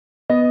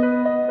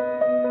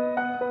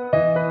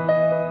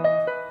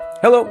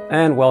Hello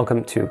and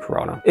welcome to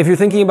Corona. If you're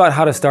thinking about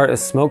how to start a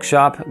smoke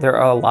shop, there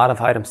are a lot of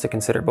items to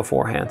consider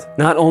beforehand.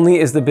 Not only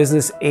is the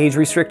business age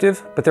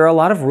restrictive, but there are a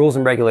lot of rules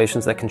and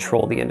regulations that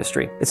control the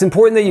industry. It's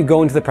important that you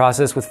go into the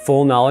process with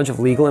full knowledge of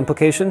legal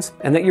implications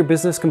and that your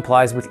business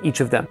complies with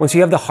each of them. Once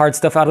you have the hard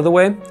stuff out of the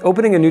way,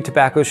 opening a new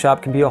tobacco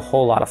shop can be a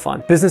whole lot of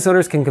fun. Business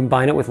owners can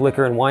combine it with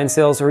liquor and wine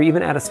sales or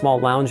even add a small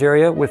lounge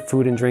area with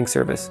food and drink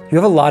service. You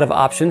have a lot of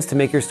options to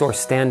make your store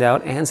stand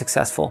out and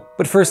successful.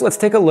 But first, let's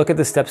take a look at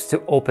the steps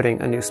to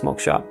opening a new smoke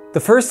shop. The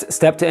first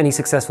step to any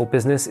successful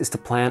business is to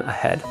plan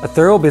ahead. A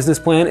thorough business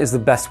plan is the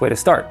best way to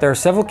start. There are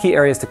several key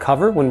areas to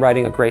cover when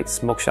writing a great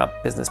smoke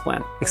shop business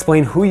plan.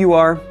 Explain who you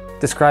are,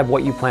 describe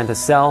what you plan to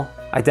sell,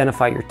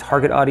 identify your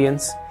target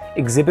audience,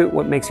 exhibit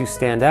what makes you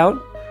stand out,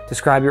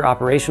 describe your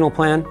operational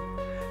plan,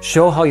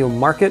 show how you'll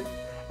market,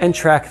 and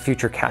track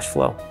future cash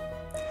flow.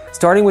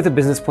 Starting with a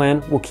business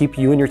plan will keep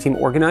you and your team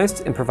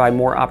organized and provide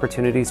more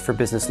opportunities for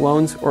business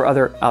loans or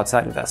other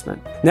outside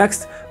investment.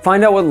 Next,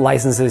 find out what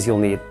licenses you'll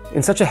need.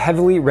 In such a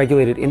heavily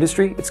regulated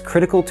industry, it's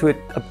critical to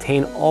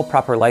obtain all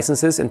proper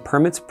licenses and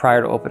permits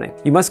prior to opening.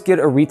 You must get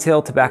a retail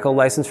tobacco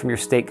license from your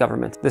state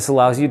government. This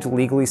allows you to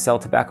legally sell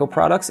tobacco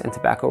products and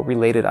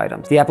tobacco-related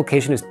items. The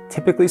application is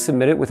typically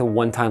submitted with a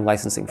one-time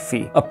licensing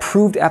fee.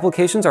 Approved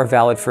applications are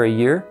valid for a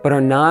year, but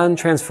are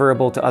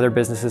non-transferable to other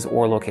businesses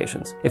or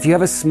locations. If you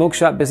have a smoke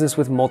shop business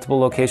with multiple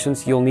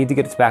locations, you'll need to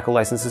get tobacco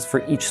licenses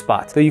for each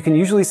spot, though you can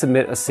usually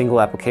submit a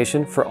single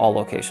application for all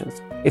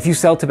locations. If you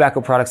sell tobacco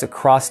products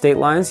across state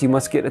lines, you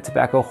must get a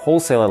tobacco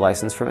wholesaler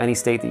license from any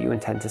state that you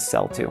intend to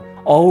sell to.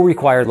 All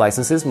required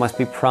licenses must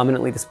be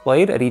prominently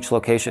displayed at each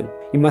location.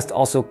 You must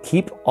also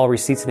keep all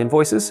receipts and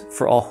invoices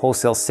for all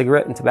wholesale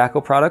cigarette and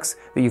tobacco products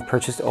that you've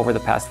purchased over the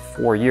past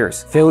 4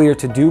 years. Failure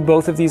to do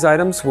both of these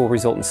items will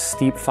result in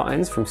steep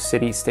fines from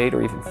city, state,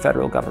 or even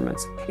federal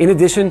governments. In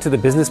addition to the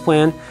business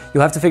plan,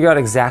 you'll have to figure out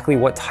exactly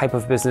what type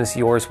of business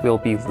yours will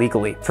be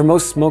legally. For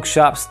most smoke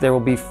shops, there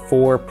will be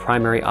 4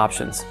 primary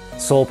options: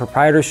 sole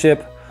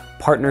proprietorship,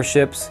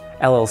 partnerships,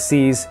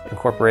 LLCs, and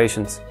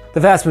corporations. The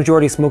vast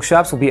majority of smoke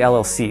shops will be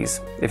LLCs.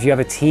 If you have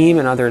a team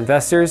and other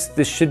investors,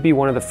 this should be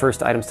one of the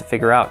first items to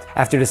figure out.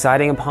 After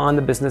deciding upon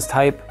the business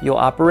type you'll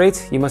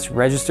operate, you must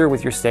register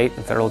with your state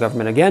and federal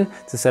government again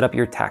to set up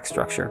your tax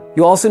structure.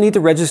 You'll also need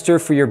to register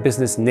for your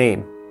business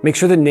name. Make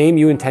sure the name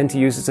you intend to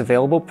use is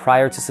available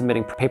prior to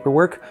submitting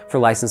paperwork for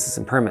licenses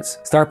and permits.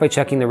 Start by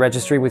checking the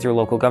registry with your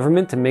local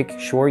government to make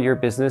sure your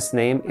business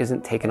name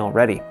isn't taken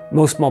already.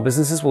 Most small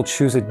businesses will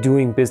choose a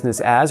doing business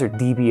as or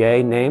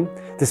DBA name.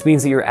 This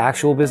means that your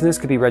actual business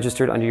could be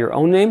registered under your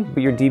own name,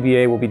 but your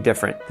DBA will be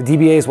different. The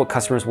DBA is what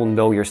customers will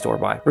know your store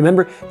by.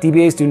 Remember,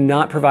 DBAs do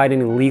not provide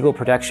any legal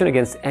protection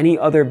against any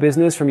other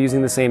business from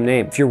using the same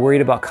name. If you're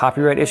worried about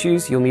copyright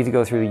issues, you'll need to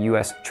go through the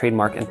U.S.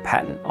 Trademark and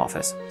Patent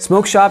Office.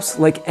 Smoke shops,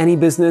 like any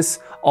business,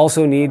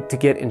 also need to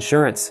get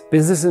insurance.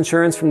 Business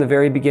insurance from the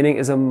very beginning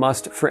is a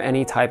must for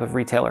any type of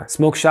retailer.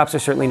 Smoke shops are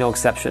certainly no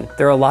exception.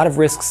 There are a lot of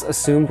risks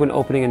assumed when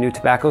opening a new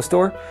tobacco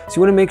store, so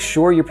you want to make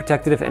sure you're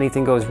protected if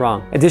anything goes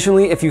wrong.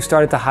 Additionally, if you've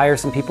started to hire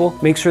some people,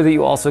 make sure that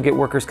you also get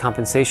workers'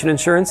 compensation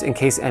insurance in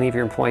case any of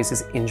your employees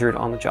is injured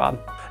on the job.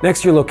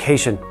 Next, your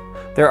location.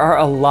 There are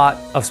a lot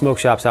of smoke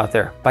shops out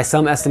there. By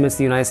some estimates,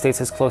 the United States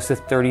has close to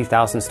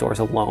 30,000 stores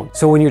alone.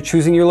 So when you're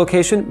choosing your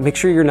location, make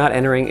sure you're not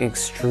entering an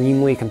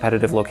extremely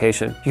competitive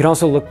location. You can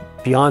also look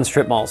beyond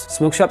strip malls.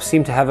 Smoke shops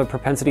seem to have a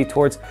propensity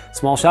towards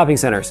small shopping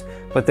centers,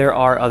 but there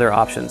are other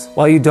options.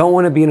 While you don't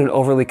want to be in an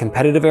overly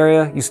competitive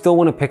area, you still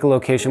want to pick a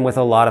location with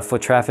a lot of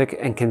foot traffic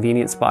and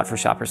convenient spot for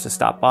shoppers to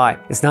stop by.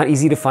 It's not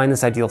easy to find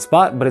this ideal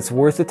spot, but it's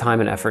worth the time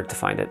and effort to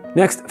find it.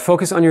 Next,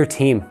 focus on your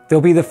team. They'll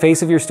be the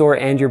face of your store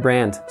and your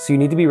brand, so you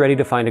need to be ready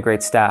to find a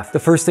great staff. The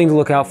first thing to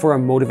look out for are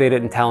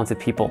motivated and talented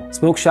people.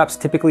 Smoke shops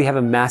typically have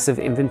a massive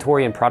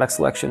inventory and product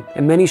selection,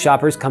 and many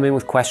shoppers come in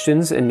with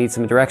questions and need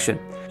some direction.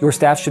 Your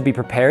staff should be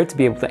prepared to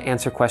be able to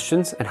answer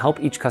questions and help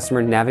each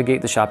customer navigate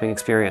the shopping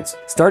experience.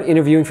 Start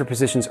interviewing for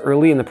positions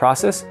early in the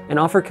process and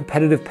offer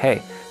competitive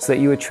pay so that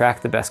you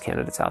attract the best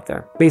candidates out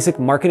there. Basic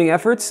marketing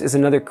efforts is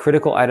another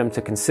critical item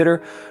to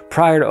consider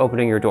prior to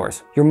opening your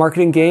doors. Your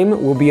marketing game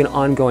will be an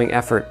ongoing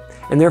effort,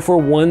 and therefore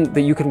one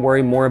that you can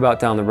worry more about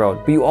down the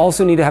road. But you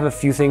also need to have a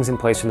few things in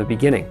place from the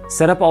beginning.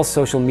 Set up all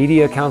social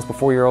media accounts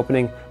before your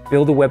opening,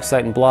 build a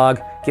website and blog,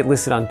 get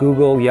listed on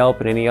Google, Yelp,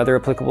 and any other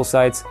applicable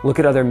sites, look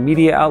at other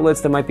media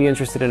outlets that might be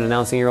interested in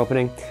announcing your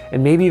opening,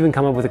 and maybe even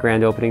come up with a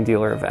grand opening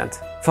deal or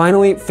event.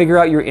 Finally, figure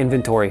out your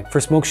inventory.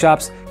 For smoke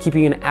shops,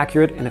 keeping an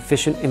accurate and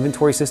efficient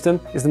inventory system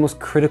is the most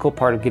critical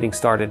part of getting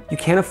started. You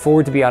can't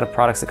afford to be out of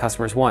products that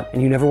customers want,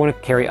 and you never want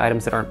to carry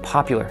items that aren't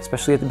popular,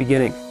 especially at the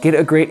beginning. Get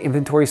a great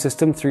inventory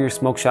system through your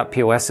smoke shop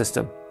POS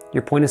system.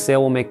 Your point of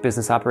sale will make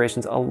business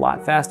operations a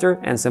lot faster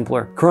and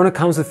simpler. Corona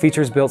comes with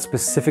features built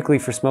specifically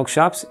for smoke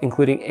shops,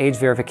 including age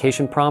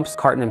verification prompts,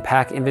 carton and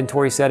pack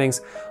inventory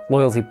settings,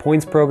 loyalty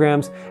points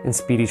programs, and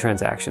speedy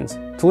transactions.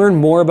 To learn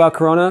more about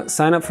Corona,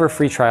 sign up for a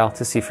free trial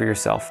to see for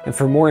yourself. And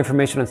for more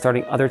information on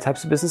starting other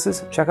types of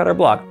businesses, check out our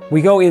blog.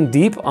 We go in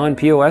deep on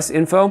POS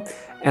info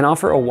and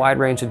offer a wide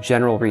range of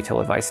general retail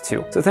advice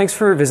too. So thanks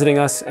for visiting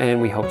us, and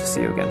we hope to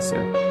see you again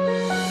soon.